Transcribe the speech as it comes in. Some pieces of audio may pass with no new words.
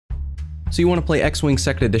So you want to play X-Wing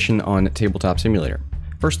 2nd Edition on Tabletop Simulator.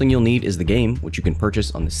 First thing you'll need is the game, which you can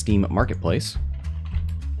purchase on the Steam Marketplace.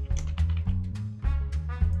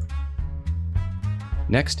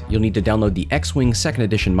 Next, you'll need to download the X-Wing 2nd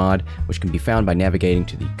Edition mod, which can be found by navigating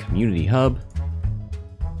to the Community Hub,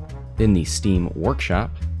 then the Steam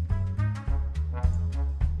Workshop,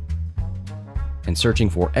 and searching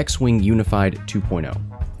for X-Wing Unified 2.0.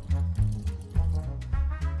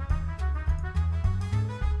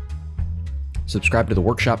 Subscribe to the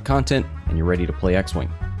workshop content, and you're ready to play X-Wing.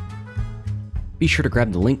 Be sure to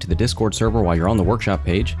grab the link to the Discord server while you're on the workshop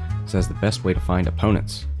page, as that's the best way to find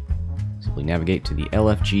opponents. Simply navigate to the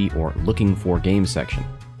LFG or Looking for Games section.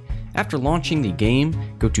 After launching the game,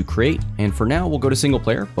 go to Create, and for now we'll go to single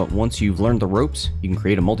player, but once you've learned the ropes, you can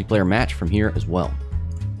create a multiplayer match from here as well.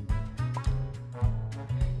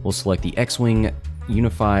 We'll select the X-Wing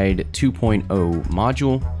Unified 2.0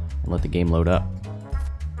 module and let the game load up.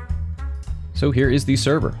 So here is the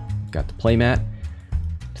server. We've got the playmat.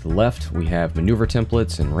 To the left, we have maneuver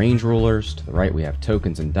templates and range rulers. To the right, we have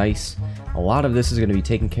tokens and dice. A lot of this is going to be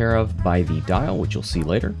taken care of by the dial, which you'll see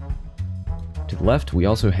later. To the left, we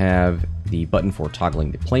also have the button for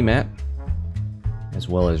toggling the playmat, as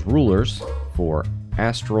well as rulers for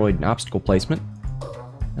asteroid and obstacle placement,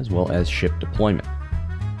 as well as ship deployment.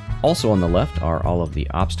 Also on the left are all of the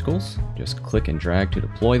obstacles. Just click and drag to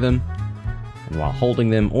deploy them. And while holding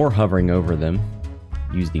them or hovering over them,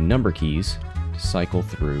 use the number keys to cycle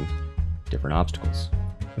through different obstacles.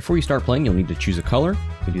 Before you start playing, you'll need to choose a color.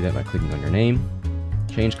 You can do that by clicking on your name,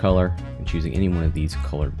 change color, and choosing any one of these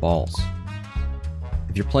colored balls.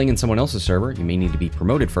 If you're playing in someone else's server, you may need to be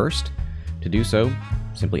promoted first. To do so,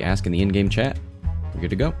 simply ask in the in-game chat. You're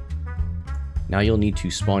good to go. Now you'll need to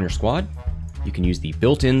spawn your squad. You can use the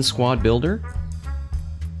built-in squad builder.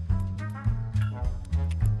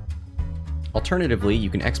 Alternatively, you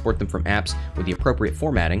can export them from apps with the appropriate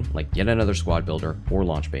formatting, like Yet Another Squad Builder or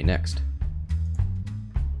Launch Bay Next.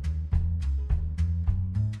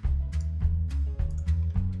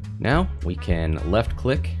 Now, we can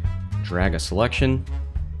left-click, drag a selection,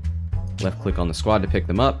 left-click on the squad to pick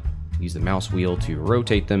them up, use the mouse wheel to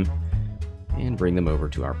rotate them, and bring them over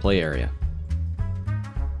to our play area.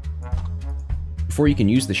 Before you can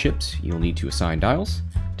use the ships, you'll need to assign dials.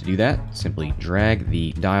 To do that, simply drag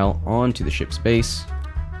the dial onto the ship's base.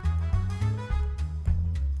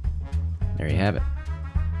 There you have it.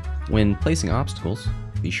 When placing obstacles,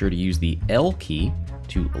 be sure to use the L key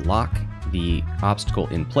to lock the obstacle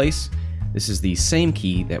in place. This is the same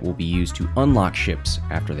key that will be used to unlock ships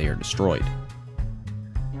after they are destroyed.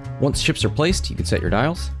 Once ships are placed, you can set your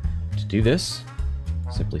dials. To do this,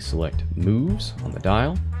 simply select Moves on the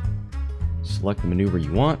dial, select the maneuver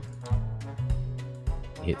you want,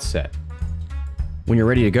 hit set. When you're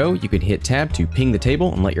ready to go, you could hit tab to ping the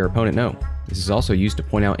table and let your opponent know. This is also used to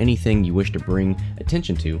point out anything you wish to bring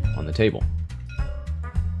attention to on the table.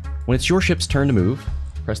 When it's your ship's turn to move,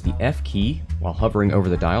 press the F key while hovering over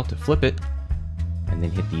the dial to flip it, and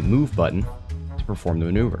then hit the move button to perform the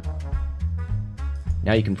maneuver.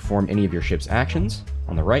 Now you can perform any of your ship's actions.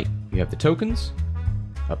 On the right, you have the tokens.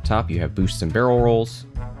 Up top, you have boosts and barrel rolls.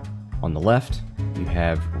 On the left, you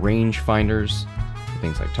have range finders,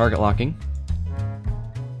 things like target locking.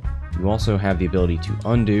 You also have the ability to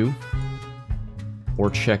undo or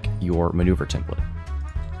check your maneuver template.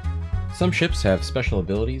 Some ships have special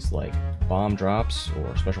abilities like bomb drops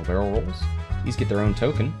or special barrel rolls. These get their own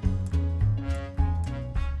token.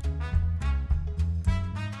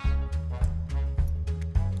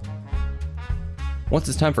 Once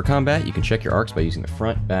it's time for combat, you can check your arcs by using the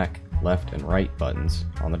front, back, left, and right buttons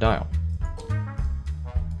on the dial.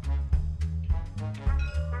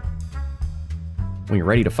 When you're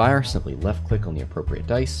ready to fire, simply left-click on the appropriate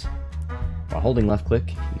dice. While holding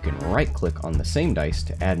left-click, you can right-click on the same dice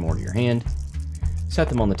to add more to your hand, set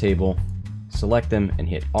them on the table, select them, and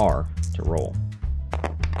hit R to roll.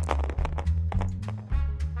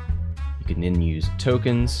 You can then use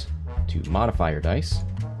tokens to modify your dice.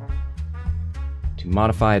 To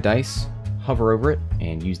modify a dice, hover over it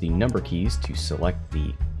and use the number keys to select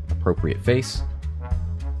the appropriate face.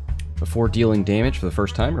 Before dealing damage for the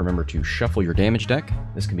first time, remember to shuffle your damage deck.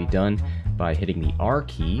 This can be done by hitting the R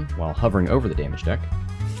key while hovering over the damage deck.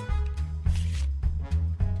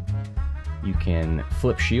 You can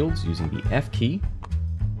flip shields using the F key.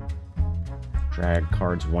 Drag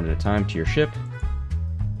cards one at a time to your ship.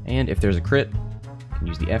 And if there's a crit, you can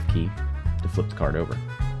use the F key to flip the card over.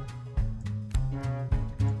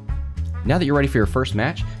 Now that you're ready for your first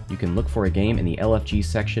match, you can look for a game in the LFG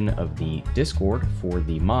section of the Discord for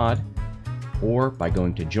the mod, or by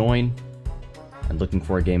going to Join and looking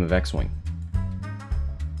for a game of X-Wing.